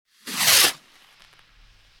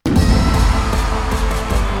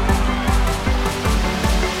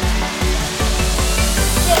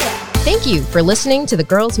Thank you for listening to the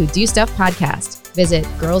Girls Who Do Stuff podcast. Visit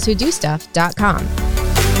girlswhodostuff.com.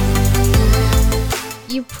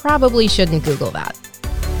 You probably shouldn't Google that.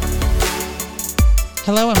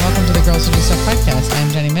 Hello and welcome to the Girls Who Do Stuff podcast.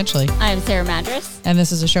 I'm Jenny Mitchley. I'm Sarah Madras. And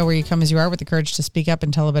this is a show where you come as you are with the courage to speak up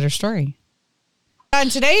and tell a better story. On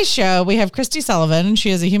today's show, we have Christy Sullivan.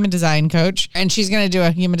 She is a human design coach, and she's going to do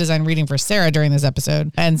a human design reading for Sarah during this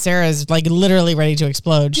episode. And Sarah is like literally ready to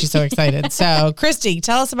explode. She's so excited. So, Christy,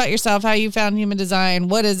 tell us about yourself, how you found human design.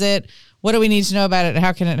 What is it? What do we need to know about it?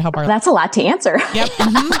 How can it help our life? That's a lot to answer. Yep.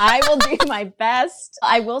 I will do my best.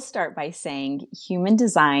 I will start by saying human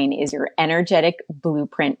design is your energetic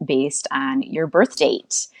blueprint based on your birth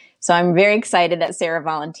date. So I'm very excited that Sarah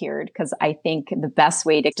volunteered because I think the best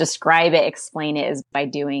way to describe it, explain it is by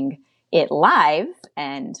doing it live.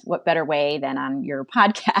 And what better way than on your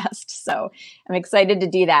podcast? So I'm excited to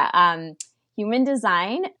do that. Human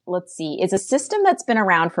design, let's see, is a system that's been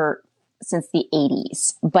around since the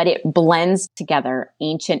 80s, but it blends together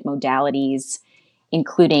ancient modalities,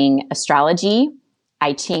 including astrology,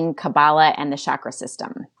 I Ching, Kabbalah, and the chakra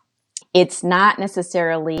system. It's not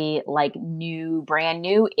necessarily like brand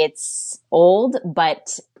new. It's old,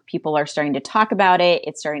 but people are starting to talk about it.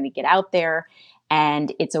 It's starting to get out there,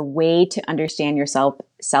 and it's a way to understand yourself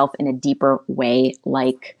in a deeper way,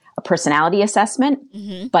 like a personality assessment.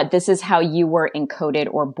 Mm-hmm. But this is how you were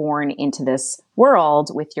encoded or born into this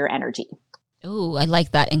world with your energy. Oh, I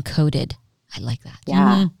like that. Encoded. I like that.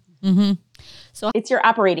 Yeah. Mm-hmm. Mm-hmm. So it's your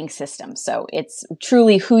operating system. So it's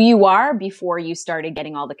truly who you are before you started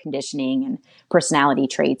getting all the conditioning and personality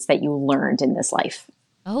traits that you learned in this life.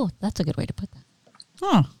 Oh, that's a good way to put that.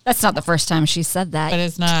 Huh. That's not the first time she said that. But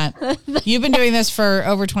it's not. You've been doing this for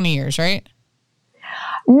over 20 years, right?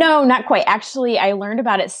 No, not quite. Actually, I learned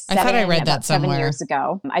about it I thought I read that somewhere. 7 years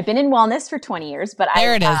ago. I've been in wellness for 20 years, but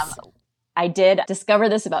there it is. I did discover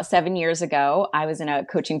this about 7 years ago. I was in a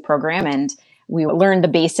coaching program and we learned the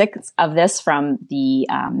basics of this from the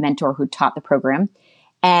mentor who taught the program.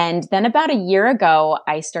 And then about a year ago,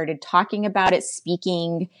 I started talking about it,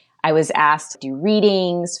 speaking. I was asked to do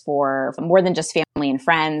readings for more than just family and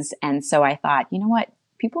friends. And so I thought, you know what?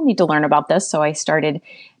 People need to learn about this. So I started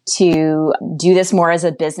to do this more as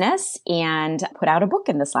a business and put out a book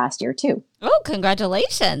in this last year too. Oh,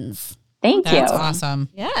 congratulations. Thank you. That's awesome.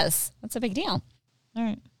 Yes, that's a big deal. All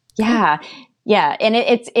right. Yeah. Yeah. And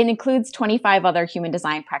it includes 25 other human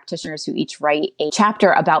design practitioners who each write a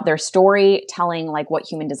chapter about their story, telling like what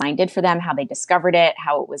human design did for them, how they discovered it,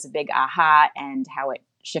 how it was a big aha, and how it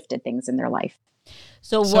shifted things in their life.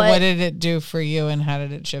 So what did it do for you and how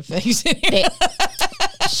did it shift things in your life?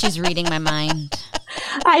 She's reading my mind.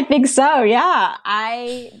 I think so. Yeah.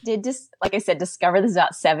 I did just, like I said, discover this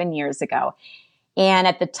about 7 years ago. And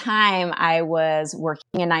at the time I was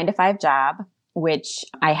working a 9-to-5 job, which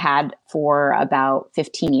I had for about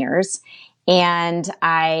 15 years. And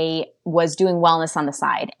I was doing wellness on the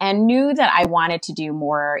side and knew that I wanted to do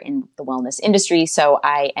more in the wellness industry. So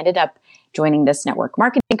I ended up joining this network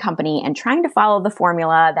marketing company and trying to follow the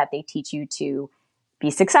formula that they teach you to be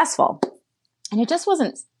successful. And it just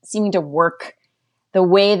wasn't seeming to work the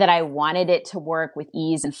way that I wanted it to work with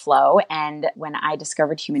ease and flow. And when I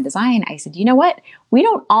discovered human design, I said, you know what? We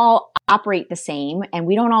don't all operate the same and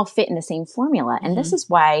we don't all fit in the same formula. And this is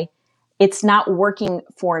why it's not working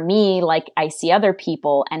for me like I see other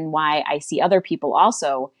people, and why I see other people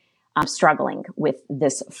also struggling with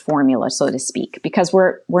this formula, so to speak, because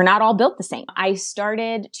we're not all built the same. I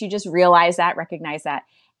started to just realize that, recognize that.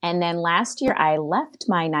 And then last year I left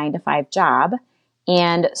my 9-to-5 job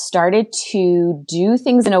and started to do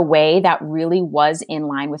things in a way that really was in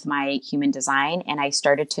line with my human design. And I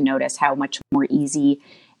started to notice how much more easy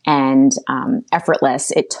and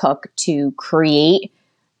effortless it took to create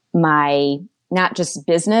my, not just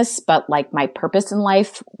business, but like my purpose in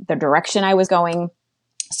life, the direction I was going.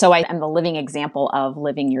 So I am the living example of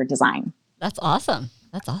living your design. That's awesome.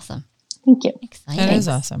 That's awesome. Thank you. Exciting. That is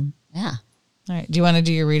awesome. Yeah. All right. Do you want to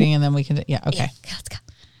do your reading and then we can? Yeah. Okay. Yeah, let's go.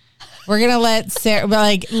 We're going to let Sarah,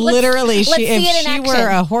 literally, let's see if it in she action. were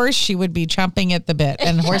a horse, she would be chomping at the bit.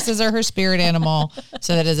 And horses are her spirit animal.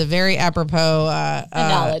 So that is a very apropos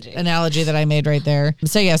analogy that I made right there.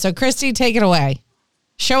 So Christy, take it away.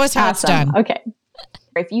 Show us how it's done. Okay.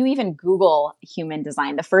 If you even Google human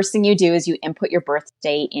design, the first thing you do is you input your birth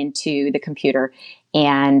date into the computer,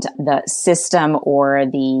 and the system or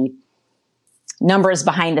the numbers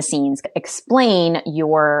behind the scenes explain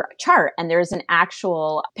your chart. And there's an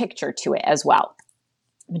actual picture to it as well.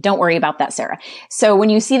 But don't worry about that, Sarah. So when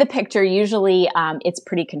you see the picture, usually it's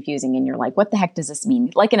pretty confusing and you're like, what the heck does this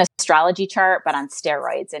mean? Like an astrology chart, but on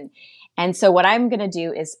steroids. And so what I'm going to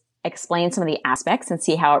do is explain some of the aspects and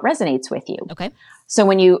see how it resonates with you. Okay. So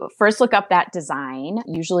when you first look up that design,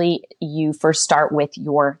 usually you first start with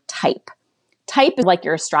your type. Type is like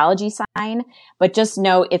your astrology sign, but just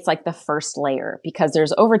know it's like the first layer because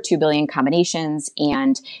there's over 2 billion combinations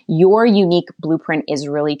and your unique blueprint is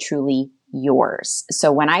really truly yours. So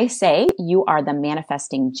when I say you are the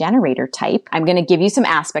manifesting generator type, I'm going to give you some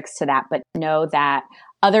aspects to that, but know that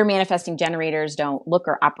other manifesting generators don't look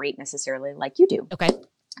or operate necessarily like you do. Okay.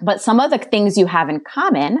 But some of the things you have in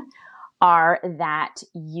common are that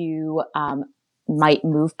you might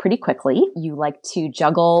move pretty quickly. You like to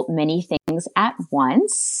juggle many things at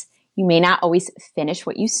once. You may not always finish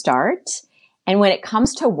what you start. And when it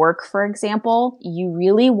comes to work, for example, you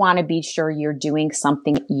really want to be sure you're doing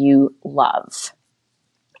something you love.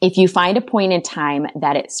 If you find a point in time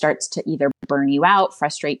that it starts to either burn you out,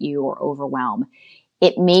 frustrate you, or overwhelm,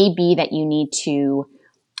 it may be that you need to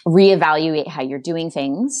reevaluate how you're doing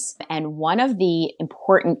things. And one of the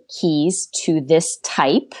important keys to this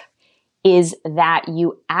type is that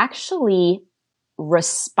you actually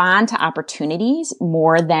respond to opportunities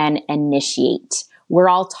more than initiate. We're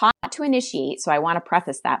all taught to initiate. So I want to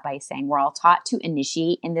preface that by saying we're all taught to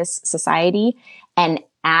initiate in this society and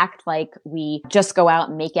act like we just go out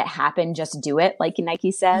and make it happen, just do it, like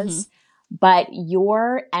Nike says. But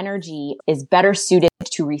your energy is better suited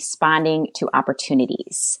to responding to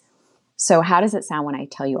opportunities. So how does it sound when I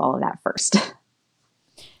tell you all of that first?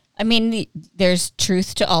 I mean, there's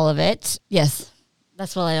truth to all of it. Yes.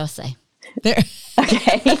 That's what I'll say.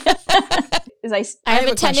 Okay. I have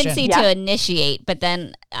a tendency to initiate, but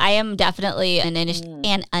then I am definitely an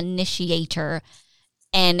initiator.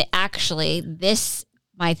 And actually,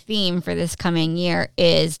 my theme for this coming year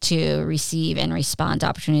is to receive and respond to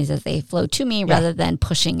opportunities as they flow to me rather than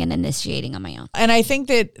pushing and initiating on my own. And I think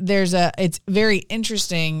that it's very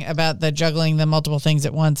interesting about the juggling the multiple things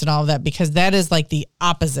at once and all of that, because that is like the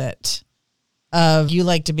opposite of you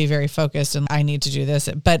like to be very focused and I need to do this.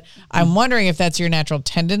 But I'm wondering if that's your natural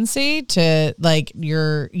tendency to like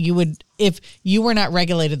you would, if you were not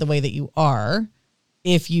regulated the way that you are,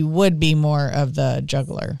 if you would be more of the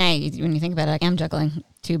juggler. Hey, when you think about it, I am juggling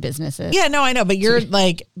 2 businesses. Yeah, no, I know, but you're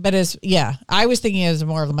like, I was thinking as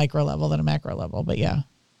more of a micro level than a macro level, but yeah.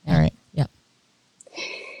 All right. Yeah.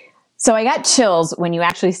 So I got chills when you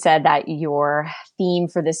actually said that your theme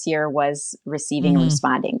for this year was receiving and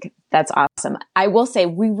responding. That's awesome. I will say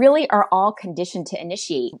we really are all conditioned to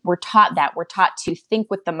initiate. We're taught that. We're taught to think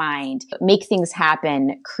with the mind, make things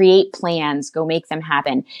happen, create plans, go make them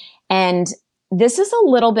happen. And this is a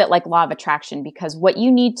little bit like law of attraction because what you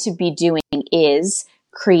need to be doing is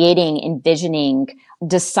creating, envisioning,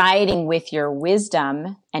 deciding with your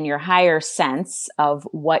wisdom and your higher sense of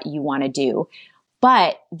what you want to do.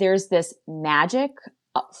 But there's this magic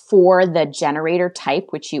for the generator type,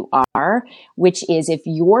 which you are, which is if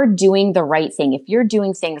you're doing the right thing, if you're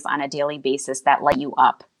doing things on a daily basis that light you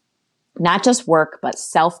up, not just work, but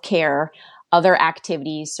self-care, other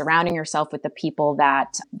activities, surrounding yourself with the people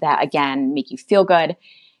that again, make you feel good,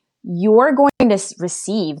 you're going to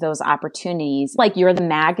receive those opportunities. Like you're the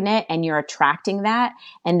magnet and you're attracting that.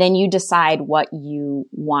 And then you decide what you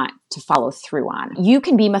want to follow through on. You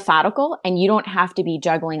can be methodical and you don't have to be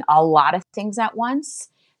juggling a lot of things at once.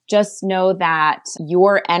 Just know that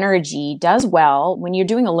your energy does well when you're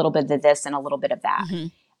doing a little bit of this and a little bit of that.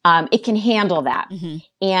 It can handle that.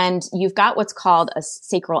 And you've got what's called a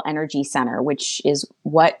sacral energy center, which is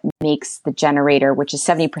what makes the generator, which is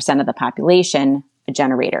 70% of the population, a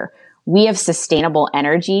generator. We have sustainable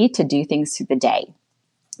energy to do things through the day,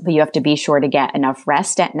 but you have to be sure to get enough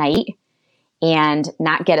rest at night and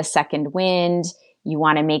not get a second wind. You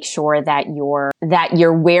want to make sure that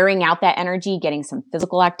you're wearing out that energy, getting some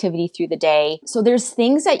physical activity through the day. So there's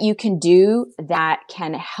things that you can do that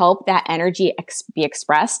can help that energy be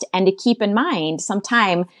expressed. And to keep in mind,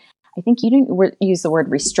 sometime, I think you didn't use the word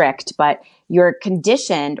restrict, but you're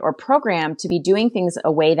conditioned or programmed to be doing things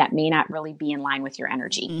a way that may not really be in line with your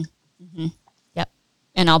energy. Yep.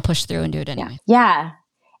 And I'll push through and do it anyway. Yeah.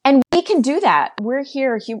 And we can do that. We're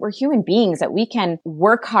human beings that we can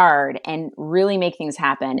work hard and really make things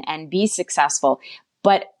happen and be successful.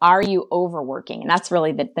 But are you overworking? And that's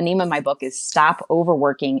really the name of my book is Stop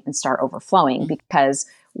Overworking and Start Overflowing. Because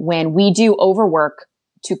when we do overwork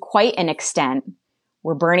to quite an extent,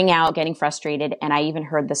 we're burning out, getting frustrated. And I even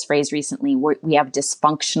heard this phrase recently where we have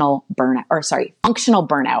functional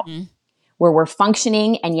burnout, where we're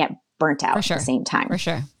functioning and yet burnt out at the same time. For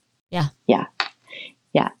sure. Yeah. Yeah.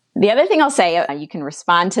 Yeah. The other thing I'll say, you can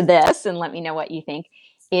respond to this and let me know what you think,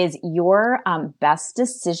 is your best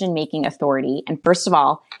decision-making authority. And first of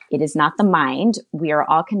all, it is not the mind. We are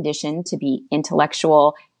all conditioned to be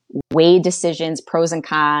intellectual, weigh decisions, pros and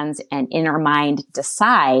cons, and in our mind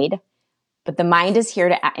decide. But the mind is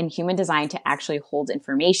here in human design to actually hold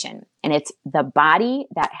information. And it's the body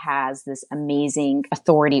that has this amazing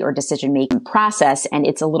authority or decision-making process. And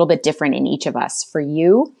it's a little bit different in each of us. For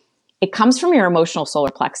you, it comes from your emotional solar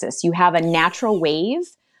plexus. You have a natural wave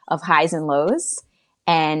of highs and lows.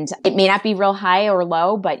 And it may not be real high or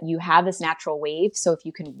low, but you have this natural wave. So if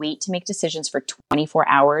you can wait to make decisions for 24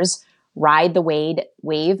 hours, ride the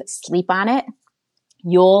wave, sleep on it,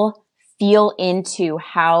 you'll feel into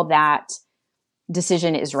how that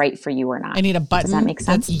decision is right for you or not. I need a button. Does that make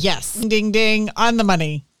sense? Yes. Ding, ding, on the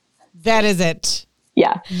money. That is it.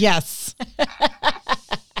 Yeah. Yes.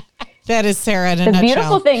 That is Sarah in a the nutshell.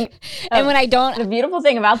 Beautiful thing. And when I don't, the beautiful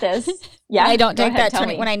thing about this, yeah, I don't take that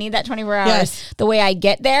when I need that 24 hours. Yes. The way I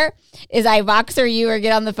get there is I Voxer you or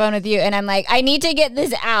get on the phone with you, and I'm like, I need to get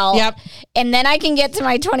this out. Yep. And then I can get to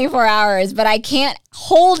my 24 hours, but I can't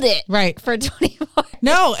hold it Right. for 24.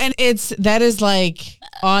 No, and that is like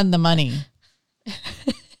on the money.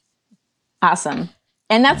 Awesome.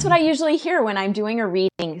 And that's what I usually hear when I'm doing a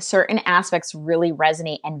reading. Certain aspects really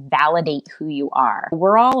resonate and validate who you are.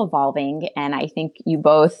 We're all evolving, and I think you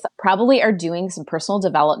both probably are doing some personal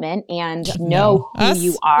development and know who Us?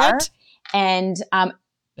 you are. What? And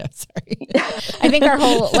No, sorry. I think our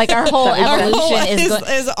whole evolution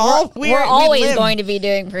is all we're always going to be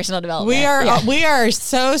doing personal development. We are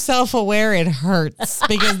so self-aware it hurts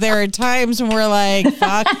because there are times when we're like,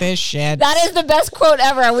 fuck this shit. That is the best quote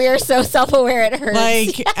ever. We are so self-aware it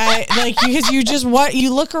hurts. Because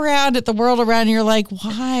you look around at the world around you, you're like,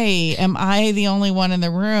 why am I the only one in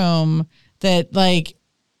the room that like,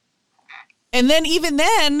 and then even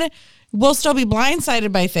then we'll still be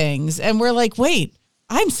blindsided by things. And we're like, wait,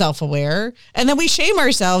 I'm self-aware. And then we shame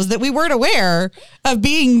ourselves that we weren't aware of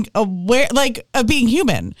being aware, like of being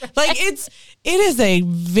human. Like it is a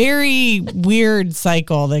very weird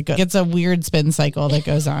cycle it's a weird spin cycle that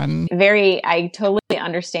goes on. I totally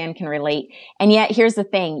understand, can relate. And yet here's the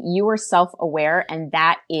thing, you are self-aware, and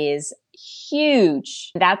that is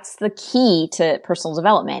huge. That's the key to personal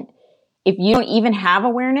development. If you don't even have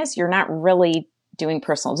awareness, you're not really doing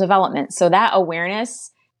personal development. So that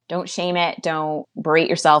awareness, don't shame it. Don't berate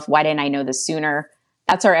yourself. Why didn't I know this sooner?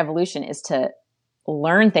 That's our evolution, is to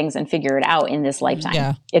learn things and figure it out in this lifetime.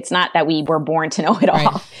 Yeah. It's not that we were born to know it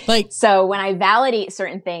all. Right. So when I validate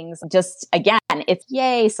certain things, just again, it's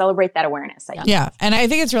yay, celebrate that awareness. Yeah. And I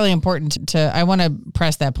think it's really important I want to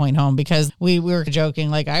press that point home, because we were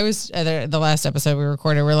joking. Like I was the last episode we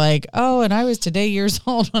recorded, we're like, oh, and I was today years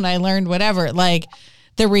old when I learned whatever. Like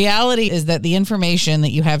the reality is that the information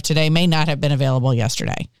that you have today may not have been available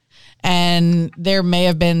yesterday. And there may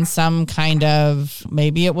have been some kind of,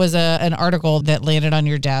 maybe it was an article that landed on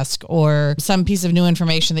your desk, or some piece of new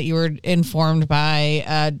information that you were informed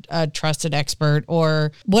by a trusted expert,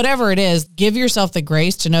 or whatever it is. Give yourself the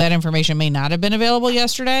grace to know that information may not have been available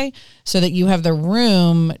yesterday, so that you have the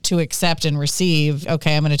room to accept and receive,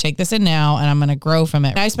 okay, I'm going to take this in now and I'm going to grow from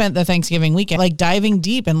it. I spent the Thanksgiving weekend like diving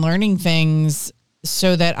deep and learning things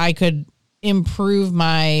so that I could improve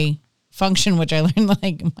my function, which I learned,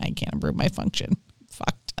 like, I can't improve my function.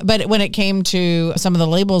 Fucked. But when it came to some of the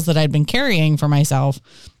labels that I'd been carrying for myself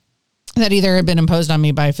that either had been imposed on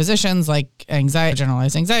me by physicians, like anxiety,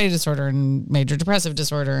 generalized anxiety disorder and major depressive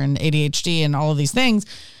disorder and ADHD and all of these things,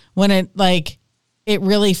 when it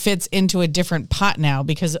really fits into a different pot now,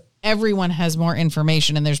 because everyone has more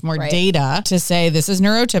information and there's more data to say this is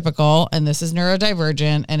neurotypical and this is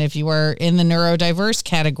neurodivergent. And if you are in the neurodiverse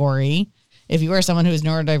category, if you are someone who is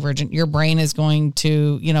neurodivergent, your brain is going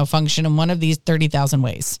to, function in one of these 30,000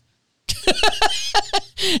 ways.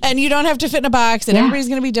 And you don't have to fit in a box, and everybody's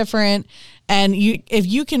going to be different. And if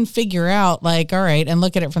you can figure out, like, all right, and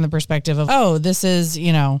look at it from the perspective of, oh, this is,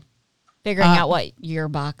 figuring out what your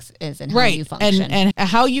box is and how you function. And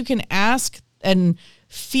how you can ask and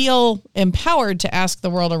feel empowered to ask the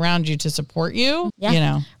world around you to support you,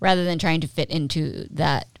 rather than trying to fit into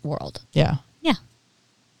that world. Yeah. Yeah.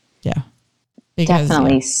 Yeah.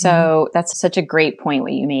 Definitely. So that's such a great point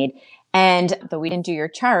what you made. And though we didn't do your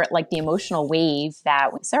chart, like the emotional wave that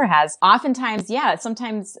Sarah has, oftentimes,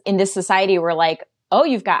 sometimes in this society, we're like, oh,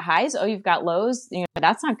 you've got highs, oh, you've got lows.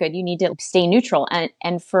 That's not good. You need to stay neutral.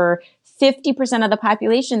 And for 50% of the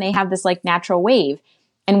population, they have this like natural wave.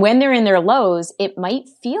 And when they're in their lows, it might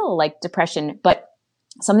feel like depression, but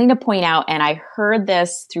something to point out, and I heard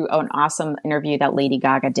this through an awesome interview that Lady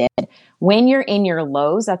Gaga did. When you're in your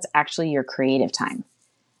lows, that's actually your creative time.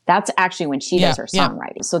 That's actually when she does her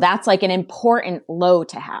songwriting. So that's like an important low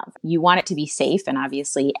to have. You want it to be safe, and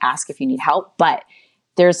obviously ask if you need help. But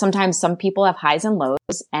there's sometimes some people have highs and lows,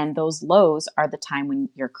 and those lows are the time when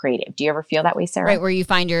you're creative. Do you ever feel that way, Sarah? Right, where you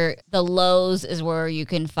find the lows is where you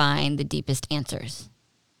can find the deepest answers.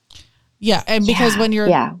 Yeah, and because when you're...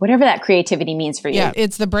 Yeah, whatever that creativity means for you. Yeah,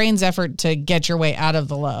 it's the brain's effort to get your way out of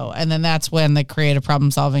the low. And then that's when the creative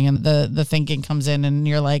problem solving and the thinking comes in, and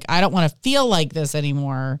you're like, I don't want to feel like this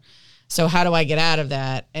anymore. So how do I get out of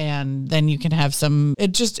that? And then you can have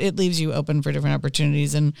it leaves you open for different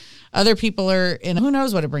opportunities. And other people are in, who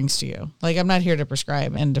knows what it brings to you. Like, I'm not here to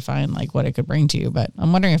prescribe and define like what it could bring to you, but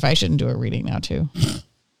I'm wondering if I shouldn't do a reading now too.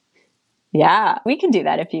 Yeah, we can do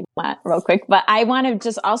that if you want real quick. But I want to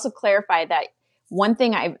just also clarify that one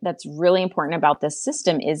thing that's really important about this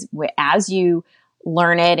system is as you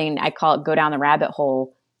learn it, and I call it go down the rabbit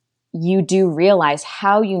hole, you do realize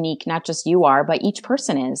how unique not just you are, but each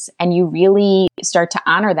person is. And you really start to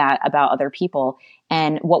honor that about other people.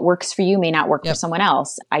 And what works for you may not work for someone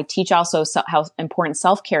else. I teach also how important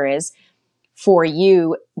self-care is for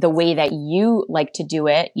you, the way that you like to do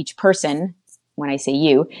it, each person, when I say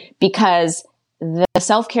you, because the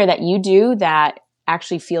self-care that you do that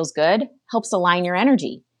actually feels good helps align your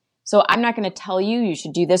energy. So I'm not going to tell you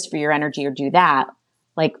should do this for your energy or do that.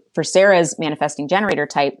 Like for Sarah's manifesting generator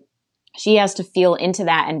type, she has to feel into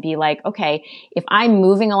that and be like, okay, if I'm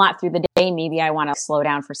moving a lot through the day, maybe I want to slow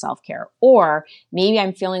down for self-care, or maybe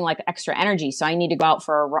I'm feeling like extra energy, so I need to go out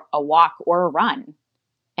for a walk or a run.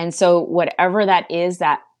 And so whatever that is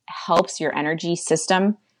that helps your energy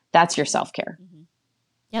system, that's your self-care. Mm-hmm.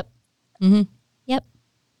 Yep. Mm-hmm. Yep.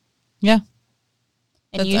 Yeah.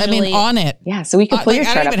 And usually, I mean, on it. Yeah. So we can pull your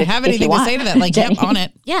chart up. I don't even have anything to say to that. Like, yep, on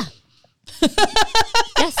it. Yeah.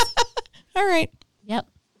 Yes. All right. Yep.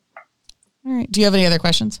 All right. Do you have any other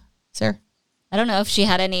questions, Sarah? I don't know if she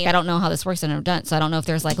had any. I don't know how this works, and I've done. So I don't know if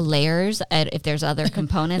there's like layers, if there's other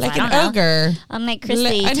components. Like I don't an know. ogre. I'm like,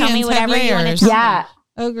 Christy, tell me whatever you want to tell me.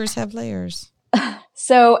 Ogres have layers.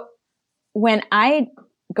 So when I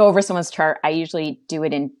go over someone's chart, I usually do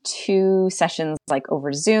it in 2 sessions, like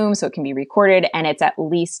over Zoom, so it can be recorded, and it's at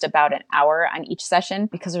least about an hour on each session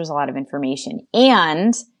because there's a lot of information.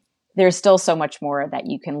 And there's still so much more that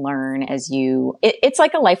you can learn as it's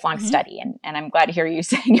like a lifelong study. And I'm glad to hear you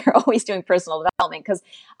saying you're always doing personal development, because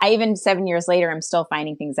I even 7 years later, I'm still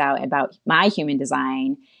finding things out about my human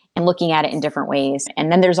design and looking at it in different ways. And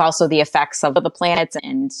then there's also the effects of the planets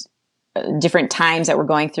and different times that we're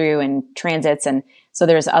going through and transits. And so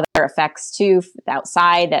there's other effects too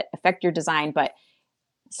outside that affect your design. But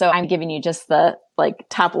so I'm giving you just the like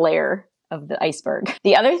top layer of the iceberg.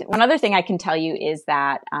 One other thing I can tell you is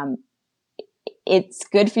that it's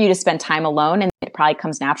good for you to spend time alone, and it probably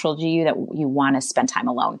comes natural to you that you want to spend time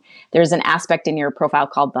alone. There's an aspect in your profile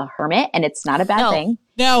called the hermit, and it's not a bad thing.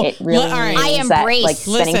 No, it really I embrace like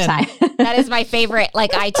spending time. That is my favorite.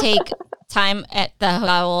 Like, I take time at the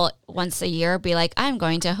hotel once a year, be like, I'm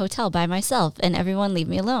going to a hotel by myself, and everyone leave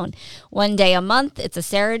me alone. One day a month, it's a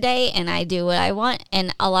Sarah day, and I do what I want.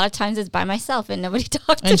 And a lot of times it's by myself, and nobody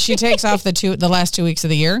talks to me. And she takes off the last 2 weeks of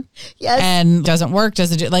the year. Yes. And doesn't work,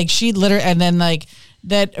 doesn't do, like, she literally, and then like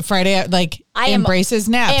that Friday, like, embraces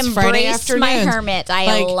naps. Friday afternoons. My hermit.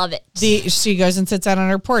 I love it. She goes and sits out on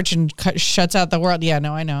her porch and shuts out the world. Yeah,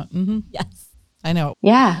 no, I know. Mm-hmm. Yes. I know.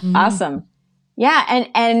 Yeah. Mm-hmm. Awesome. Yeah.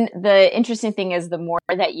 And the interesting thing is the more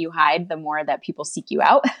that you hide, the more that people seek you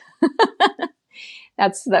out.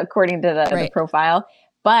 That's according to the profile.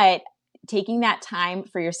 But taking that time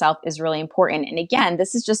for yourself is really important. And again,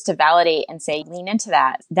 this is just to validate and say, lean into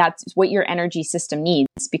that. That's what your energy system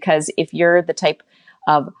needs. Because if you're the type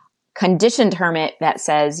of conditioned hermit that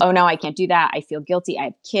says, oh no, I can't do that, I feel guilty, I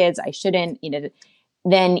have kids, I shouldn't,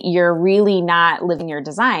 then you're really not living your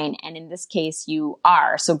design. And in this case, you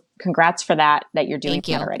are. So congrats for that you're doing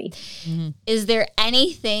that already. Mm-hmm. Is there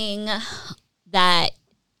anything that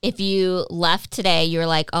if you left today, you're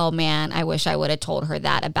like, oh man, I wish I would have told her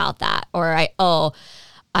that about that? Or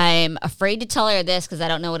I'm afraid to tell her this because I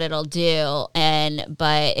don't know what it'll do,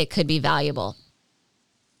 but it could be valuable.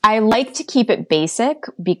 I like to keep it basic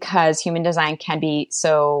because human design can be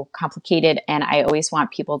so complicated, and I always want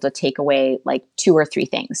people to take away like 2 or 3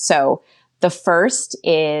 things. So the first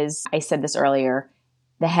is, I said this earlier,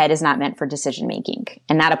 the head is not meant for decision making,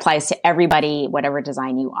 and that applies to everybody, whatever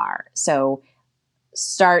design you are. So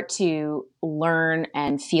start to learn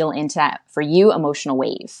and feel into that for you emotional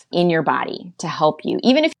wave in your body to help you.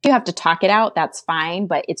 Even if you have to talk it out, that's fine,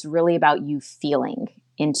 but it's really about you feeling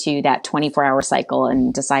into that 24-hour cycle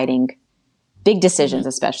and deciding big decisions,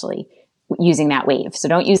 especially using that wave. So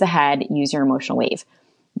don't use the head, use your emotional wave.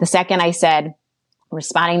 The second, I said,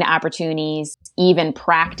 responding to opportunities, even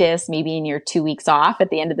practice, maybe in your 2 weeks off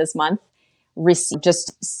at the end of this month,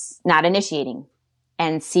 just not initiating.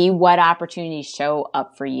 and see what opportunities show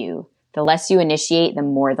up for you. The less you initiate, the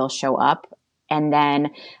more they'll show up. And then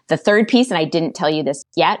the third piece, and I didn't tell you this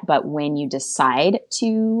yet, but when you decide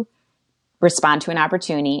to respond to an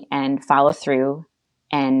opportunity and follow through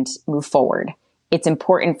and move forward, it's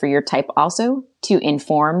important for your type also to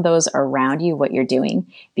inform those around you what you're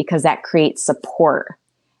doing, because that creates support.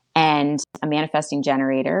 And a manifesting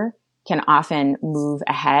generator can often move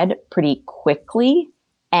ahead pretty quickly,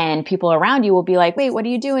 and people around you will be like, wait, what are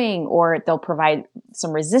you doing? Or they'll provide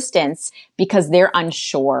some resistance because they're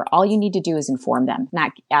unsure. All you need to do is inform them,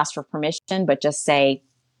 not ask for permission, but just say,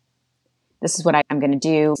 this is what I'm going to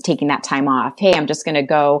do, taking that time off. Hey, I'm just going to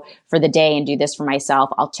go for the day and do this for myself.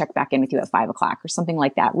 I'll check back in with you at 5 o'clock or something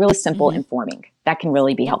like that. Really simple informing. That can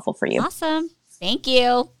really be helpful for you. Awesome. Thank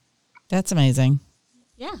you. That's amazing.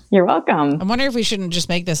 Yeah. You're welcome. I wonder if we shouldn't just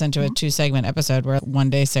make this into a 2-segment episode where one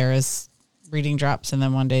day Sarah's reading drops and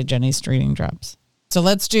then one day Jenny's reading drops. So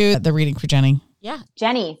let's do the reading for Jenny. Yeah.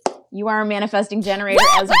 Jenny, you are a manifesting generator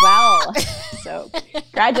as well. So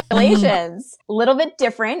congratulations. A little bit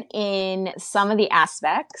different in some of the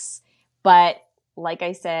aspects, but like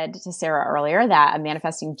I said to Sarah earlier, that a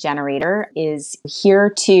manifesting generator is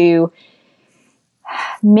here to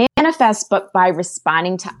manifest, but by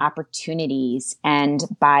responding to opportunities and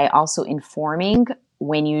by also informing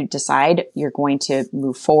when you decide you're going to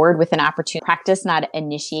move forward with an opportunity. Practice not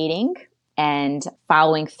initiating and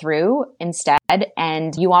following through instead.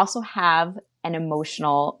 And you also have an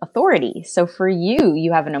emotional authority. So for you,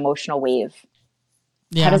 you have an emotional wave.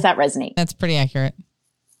 Yeah. How does that resonate? That's pretty accurate.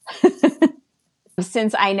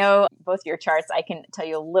 Since I know both your charts, I can tell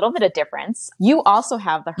you a little bit of difference. You also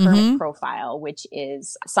have the Hermit profile, which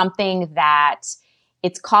is something that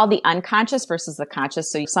it's called the unconscious versus the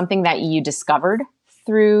conscious. So something that you discovered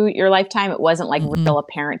through your lifetime. It wasn't like real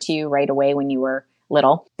apparent to you right away when you were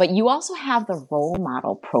little, but you also have the role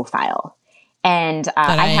model profile. And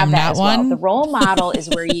I have that as well. The role model is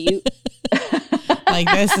where you like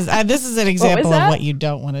this is an example of what you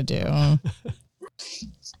don't want to do.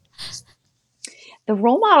 The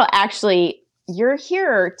role model, actually, you're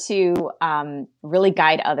here to really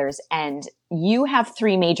guide others. And you have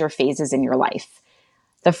 3 major phases in your life.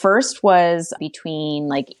 The first was between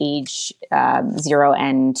like age 0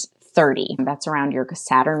 and 30. That's around your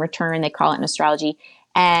Saturn return, they call it in astrology.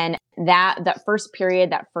 And that first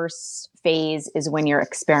period, that first phase is when you're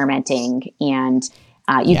experimenting and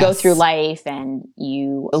you go through life and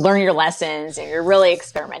you learn your lessons and you're really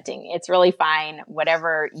experimenting. It's really fine,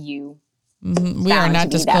 whatever you we are not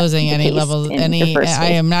disclosing any levels. I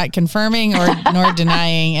am not confirming or nor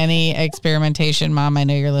denying any experimentation. Mom, I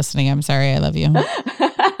know you're listening. I'm sorry. I love you.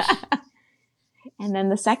 And then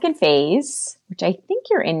the second phase, which I think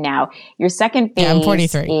you're in now, your second phase I'm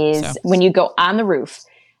 43, is when you go on the roof.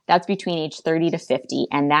 That's between age 30 to 50.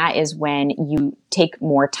 And that is when you take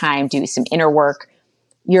more time, do some inner work.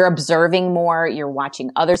 You're observing more, you're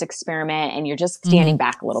watching others experiment, and you're just standing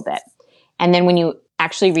back a little bit. And then when you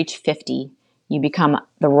actually reach 50, you become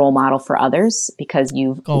the role model for others because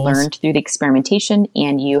you've learned through the experimentation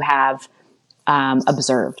and you have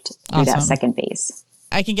observed through that second phase.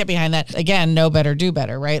 I can get behind that. Again, know better, do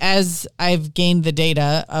better, right? As I've gained the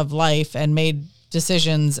data of life and made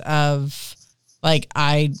decisions of like,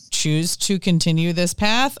 I choose to continue this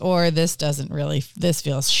path or this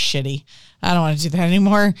feels shitty. I don't want to do that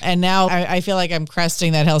anymore. And now I feel like I'm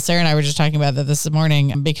cresting that hill. Sarah and I were just talking about that this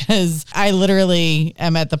morning because I literally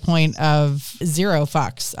am at the point of 0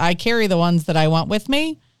 fucks. I carry the ones that I want with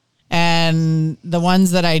me and the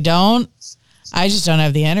ones that I don't, I just don't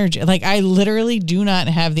have the energy. Like I literally do not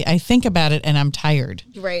have I think about it and I'm tired.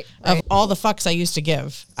 Right. Of all the fucks I used to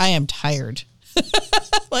give. I am tired.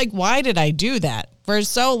 Like, why did I do that for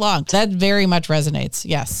so long? That very much resonates.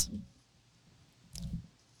 Yes.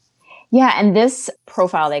 Yeah. And this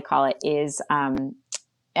profile, they call it, is, and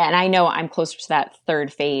I know I'm closer to that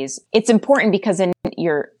third phase. It's important because in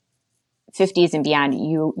your 50s and beyond,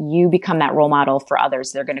 you become that role model for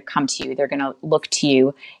others. They're going to come to you. They're going to look to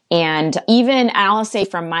you. And I'll say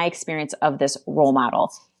from my experience of this role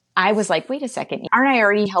model, I was like, wait a second, aren't I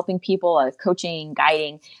already helping people, coaching,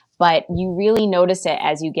 guiding? But you really notice it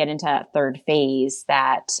as you get into that third phase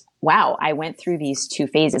that, wow, I went through these 2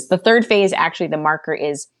 phases. The third phase, actually, the marker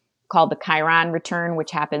is called the Chiron return,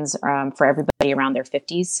 which happens for everybody around their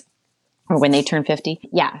 50s or when they turn 50.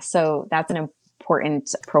 Yeah, so that's an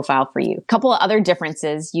important profile for you. A couple of other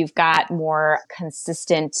differences. You've got more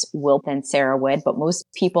consistent will than Sarah would, but most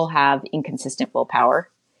people have inconsistent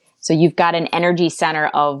willpower. So you've got an energy center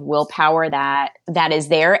of willpower that is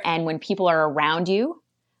there. And when people are around you,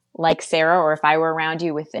 like Sarah, or if I were around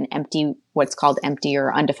you with an empty, what's called empty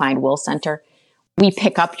or undefined will center, we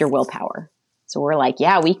pick up your willpower. So we're like,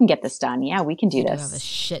 yeah, we can get this done. Yeah, we can do this. You have a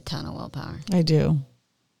shit ton of willpower. I do.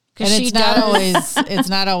 And it's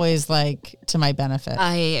not always like to my benefit.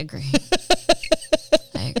 I agree.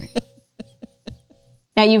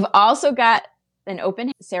 Now you've also got an open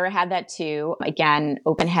head. Sarah had that too. Again,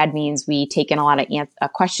 open head means we take in a lot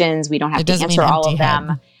of questions. We don't have to answer all of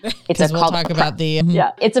them. It's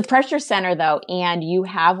it's a pressure center though. And you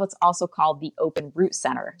have what's also called the open root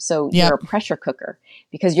center. So you're a pressure cooker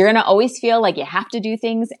because you're going to always feel like you have to do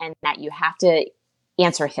things and that you have to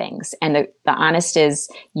answer things. And the honest is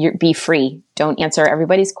be free. Don't answer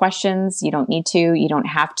everybody's questions. You don't need to. You don't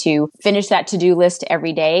have to finish that to-do list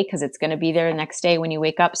every day because it's going to be there the next day when you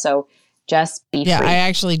wake up. So just be free. I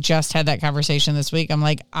actually just had that conversation this week. I'm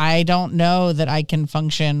like, I don't know that I can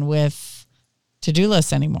function with to-do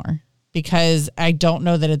lists anymore because I don't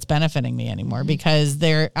know that it's benefiting me anymore because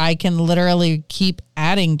I can literally keep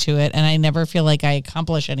adding to it and I never feel like I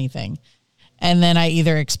accomplish anything. And then I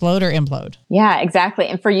either explode or implode. Yeah, exactly.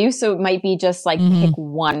 And for you, so it might be just like pick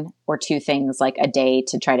one or two things like a day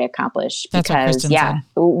to try to accomplish. That's because said.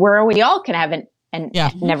 We all can have a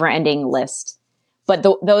never ending list. But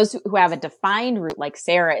those who have a defined route, like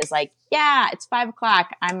Sarah, is like, yeah, it's 5:00.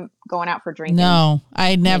 I'm going out for drinking. No,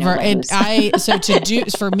 I never.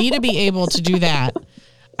 For me to be able to do that,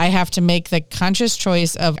 I have to make the conscious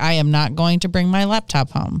choice of I am not going to bring my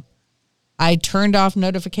laptop home. I turned off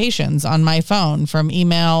notifications on my phone from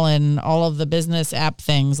email and all of the business app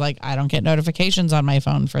things. Like I don't get notifications on my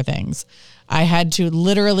phone for things. I had to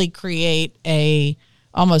literally create a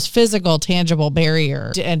almost physical, tangible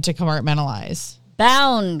barrier to compartmentalize.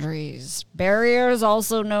 Boundaries. Barriers,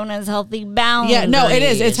 also known as healthy boundaries. Yeah, no, it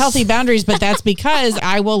is. It's healthy boundaries, but that's because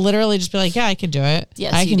I will literally just be like, yeah, I can do it.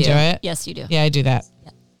 Yes, I can do it. Yes, you do. Yeah, I do that.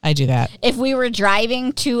 I do that. If we were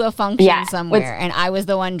driving to a function somewhere and I was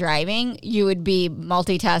the one driving, you would be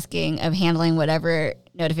multitasking of handling whatever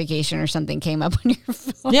notification or something came up on your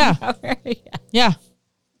phone. Yeah. Yeah.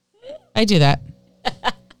 I do that.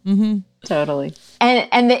 Totally.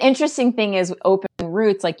 And the interesting thing is open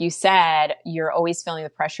roots, like you said, you're always feeling the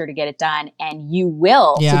pressure to get it done and you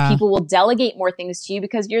will. Yeah. So people will delegate more things to you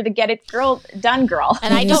because you're the get it done girl.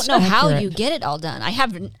 And I don't know how you get it all done.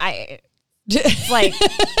 It's like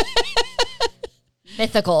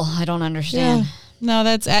mythical. I don't understand. Yeah. No,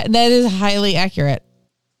 that is highly accurate.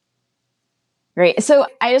 Great. So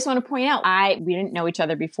I just want to point out, we didn't know each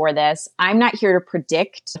other before this. I'm not here to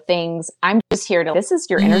predict things. I'm just here this is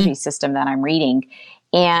your energy system that I'm reading.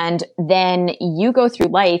 And then you go through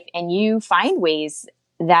life and you find ways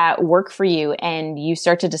that work for you and you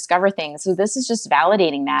start to discover things. So this is just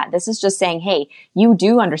validating that. This is just saying, hey, you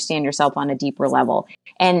do understand yourself on a deeper level.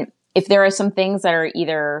 And if there are some things that are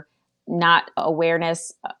either not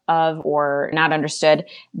awareness of or not understood,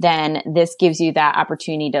 then this gives you that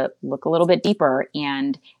opportunity to look a little bit deeper.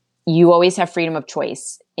 And you always have freedom of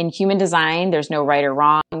choice. In human design, there's no right or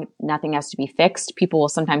wrong. Nothing has to be fixed. People will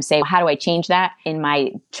sometimes say, how do I change that in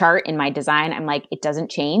my chart, in my design? I'm like, it doesn't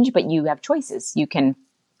change, but you have choices. You can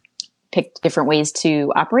pick different ways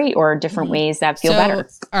to operate or different ways that feel better.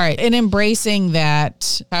 All right. In embracing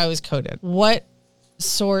that I was coded, what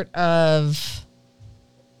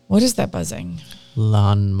is that buzzing?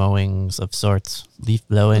 Lawn mowings of sorts. Leaf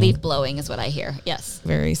blowing. Leaf blowing is what I hear. Yes.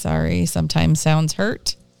 Very sorry. Sometimes sounds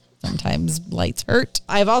hurt. Sometimes lights hurt.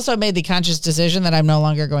 I've also made the conscious decision that I'm no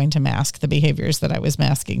longer going to mask the behaviors that I was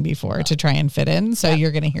masking before to try and fit in. So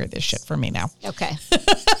you're going to hear this shit from me now. Okay.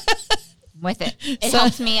 With it. It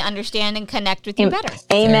helps me understand and connect with you better.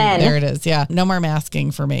 Amen. There it is. Yeah. No more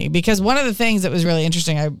masking for me. Because one of the things that was really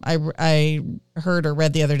interesting, I heard or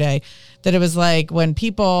read the other day that it was like when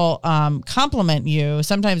people compliment you,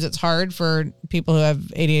 sometimes it's hard for people who have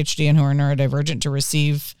ADHD and who are neurodivergent to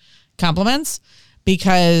receive compliments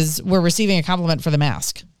because we're receiving a compliment for the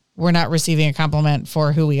mask. We're not receiving a compliment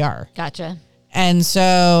for who we are. Gotcha. And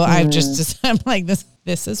so I'm like,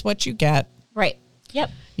 this is what you get. Right.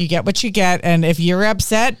 Yep. You get what you get. And if you're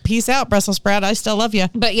upset, peace out, Brussels sprout. I still love you.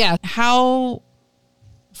 But yeah, how,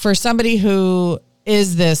 for somebody who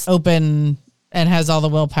is this open and has all the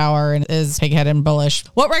willpower and is pig-headed and bullish,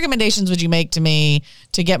 what recommendations would you make to me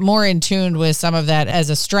to get more in tune with some of that as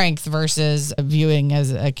a strength versus viewing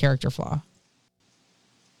as a character flaw?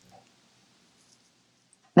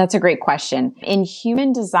 That's a great question. In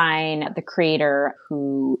human design, the creator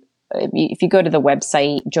if you go to the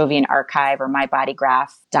website, Jovian Archive or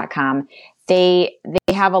mybodygraph.com, they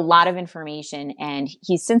have a lot of information and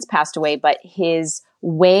he's since passed away, but his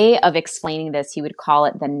way of explaining this, he would call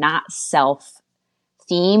it the not self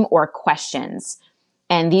theme or questions.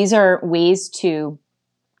 And these are ways to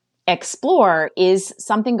explore, is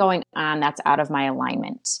something going on that's out of my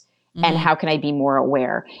alignment? And how can I be more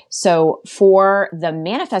aware? So for the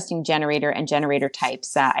manifesting generator and generator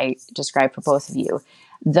types that I described for both of you,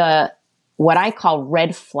 what I call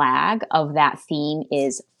red flag of that theme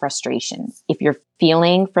is frustration. If you're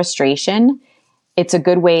feeling frustration, it's a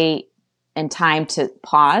good way and time to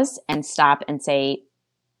pause and stop and say,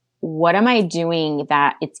 what am I doing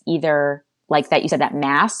that it's either like that you said, that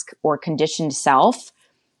mask or conditioned self?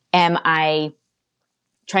 Am I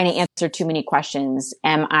trying to answer too many questions?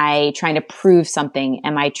 Am I trying to prove something?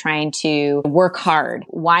 Am I trying to work hard?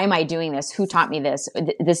 Why am I doing this? Who taught me this?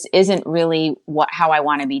 This isn't really how I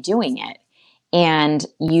want to be doing it. And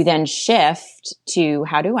you then shift to,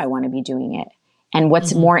 how do I want to be doing it? And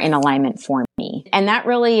what's more in alignment for me? And that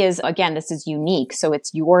really is, again, this is unique. So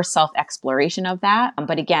it's your self-exploration of that.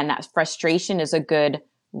 But again, that frustration is a good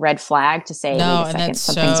red flag to say, no, wait a second, and that's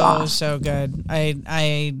something's off. So good.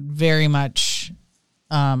 I very much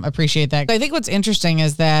appreciate that. I think what's interesting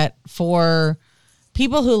is that for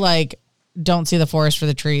people who like don't see the forest for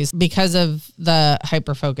the trees, because of the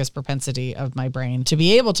hyper-focus propensity of my brain to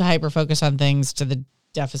be able to hyper-focus on things to the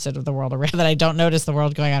deficit of the world around, that I don't notice the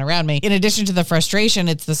world going on around me. In addition to the frustration,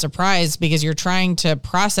 it's the surprise, because you're trying to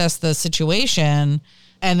process the situation,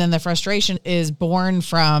 and then the frustration is born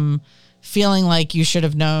from feeling like you should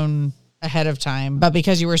have known ahead of time, but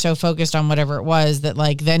because you were so focused on whatever it was, that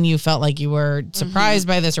like then you felt like you were surprised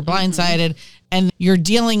by this or blindsided, and you're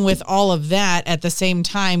dealing with all of that at the same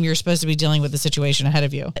time you're supposed to be dealing with the situation ahead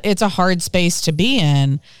of you. It's a hard space to be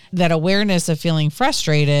in, that awareness of feeling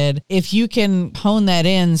frustrated. If you can hone that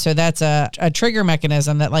in, so that's a trigger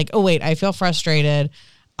mechanism that like, oh wait, I feel frustrated,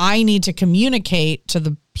 I need to communicate to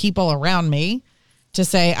the people around me to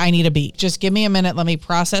say, I need a beat. Just give me a minute, let me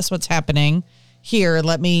process what's happening here.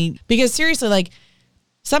 Because seriously, like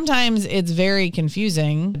sometimes it's very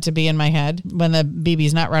confusing to be in my head when the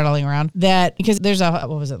BB's not rattling around, that because there's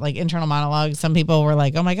internal monologue. Some people were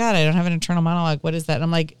like, oh my God, I don't have an internal monologue. What is that? And I'm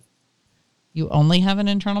like, you only have an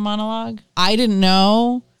internal monologue? I didn't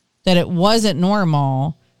know that it wasn't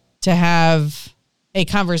normal to have a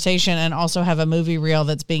conversation and also have a movie reel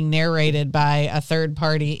that's being narrated by a third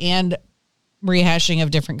party and rehashing of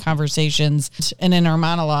different conversations and inner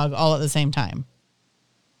monologue all at the same time.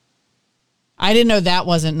 I didn't know that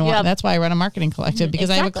wasn't normal. Yep. That's why I run a marketing collective,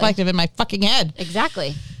 because I have a collective in my fucking head.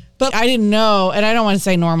 Exactly. But I didn't know, and I don't want to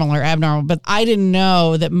say normal or abnormal, but I didn't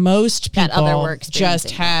know that most people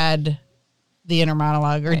just had the inner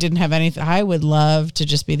monologue or didn't have anything. I would love to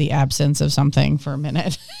just be the absence of something for a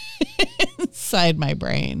minute inside my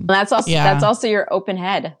brain. That's also your open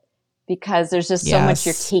head, because there's just so much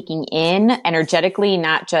you're taking in energetically,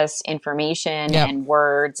 not just information and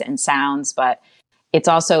words and sounds, but it's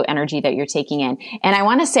also energy that you're taking in. And I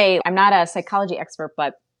want to say, I'm not a psychology expert,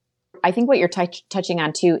 but I think what you're touching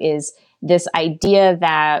on too is this idea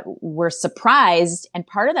that we're surprised. And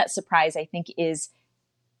part of that surprise, I think, is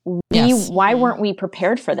why weren't we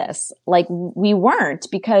prepared for this? Like we weren't,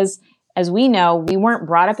 because as we know, we weren't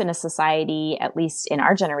brought up in a society, at least in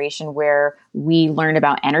our generation, where we learned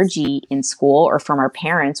about energy in school or from our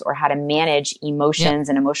parents, or how to manage emotions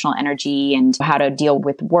and emotional energy, and how to deal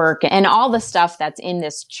with work and all the stuff that's in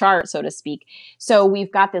this chart, so to speak. So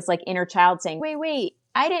we've got this like inner child saying, wait,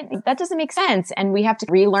 that doesn't make sense. And we have to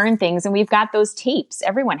relearn things. And we've got those tapes.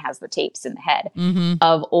 Everyone has the tapes in the head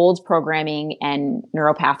of old programming and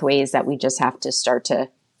neural pathways that we just have to start to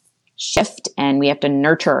shift, and we have to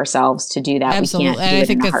nurture ourselves to do that. Absolutely. We can't do and it I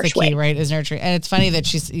think in a that's the harsh key, way. right? Is nurturing. And it's funny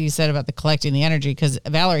that you said about the collecting the energy, because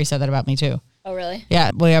Valerie said that about me too. Oh, really? Yeah.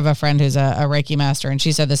 We have a friend who's a Reiki master, and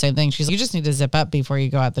she said the same thing. She's like, you just need to zip up before you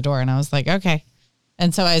go out the door. And I was like, okay.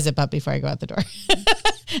 And so I zip up before I go out the door.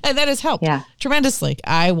 And that has helped tremendously.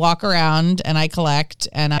 I walk around and I collect,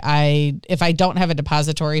 and if I don't have a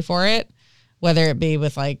depository for it, whether it be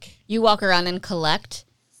with like... You walk around and collect.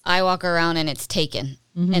 I walk around and it's taken.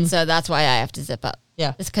 And so that's why I have to zip up.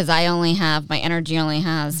 Yeah. It's because my energy only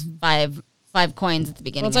has five coins at the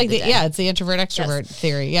beginning of the day. It's the introvert extrovert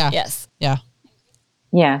theory. Yeah. Yes. Yeah.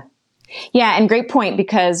 Yeah. Yeah. And great point,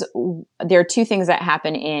 because there are two things that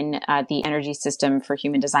happen in the energy system for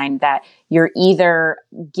human design, that you're either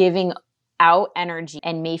giving out energy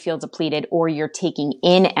and may feel depleted, or you're taking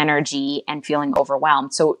in energy and feeling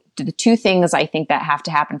overwhelmed. So the two things I think that have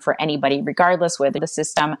to happen for anybody, regardless whether the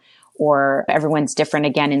system or everyone's different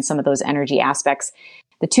again in some of those energy aspects.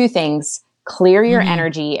 The two things: clear your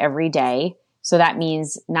energy every day. So that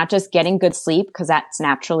means not just getting good sleep, because that's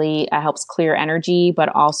naturally helps clear energy, but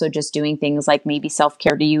also just doing things like maybe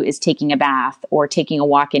self-care to you is taking a bath or taking a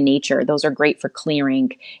walk in nature. Those are great for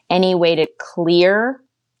clearing. Any way to clear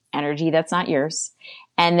energy that's not yours.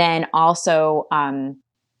 And then also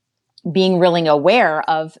being really aware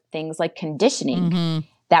of things like conditioning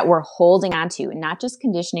that we're holding on to, not just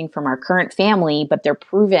conditioning from our current family, but they're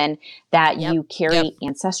proven that you carry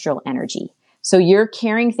ancestral energy. So you're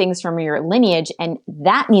carrying things from your lineage, and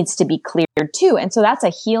that needs to be cleared too. And so that's a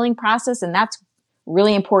healing process, and that's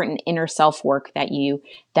really important inner self work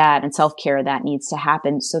and self-care that needs to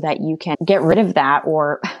happen so that you can get rid of that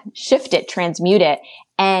or shift it, transmute it.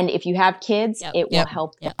 And if you have kids, it will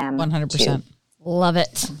help them 100%. too. Love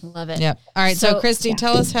it. Love it. Yep. All right. So Christy,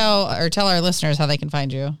 tell us tell our listeners how they can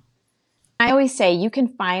find you. I always say you can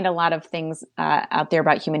find a lot of things out there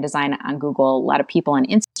about human design on Google, a lot of people on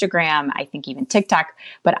Instagram, I think even TikTok,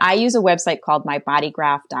 but I use a website called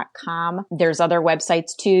mybodygraph.com. There's other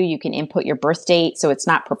websites too. You can input your birth date, so it's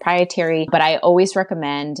not proprietary, but I always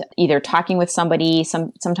recommend either talking with somebody.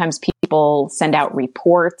 Sometimes people send out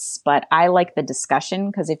reports, but I like the discussion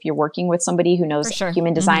because if you're working with somebody who knows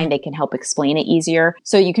human design, they can help explain it easier.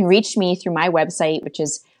 So you can reach me through my website, which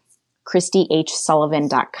is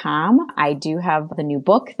ChristyHSullivan.com. I do have the new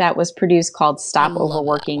book that was produced called Stop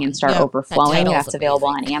Overworking and Start Overflowing. That's available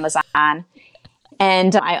on Amazon.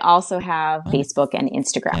 And I also have Facebook and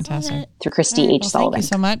Instagram through Christy H. Sullivan. Thank you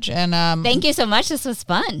so much. And thank you so much. This was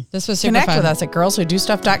fun. This was super fun. Connect with us at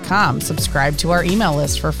girlswhodostuff.com. Subscribe to our email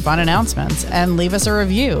list for fun announcements and leave us a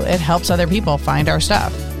review. It helps other people find our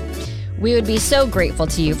stuff. We would be so grateful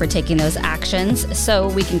to you for taking those actions so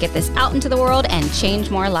we can get this out into the world and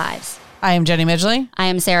change more lives. I am Jenny Midgley. I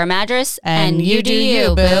am Sarah Madras. And you do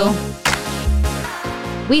you, boo.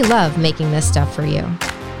 We love making this stuff for you.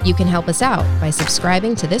 You can help us out by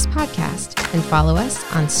subscribing to this podcast and follow us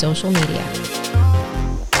on social media.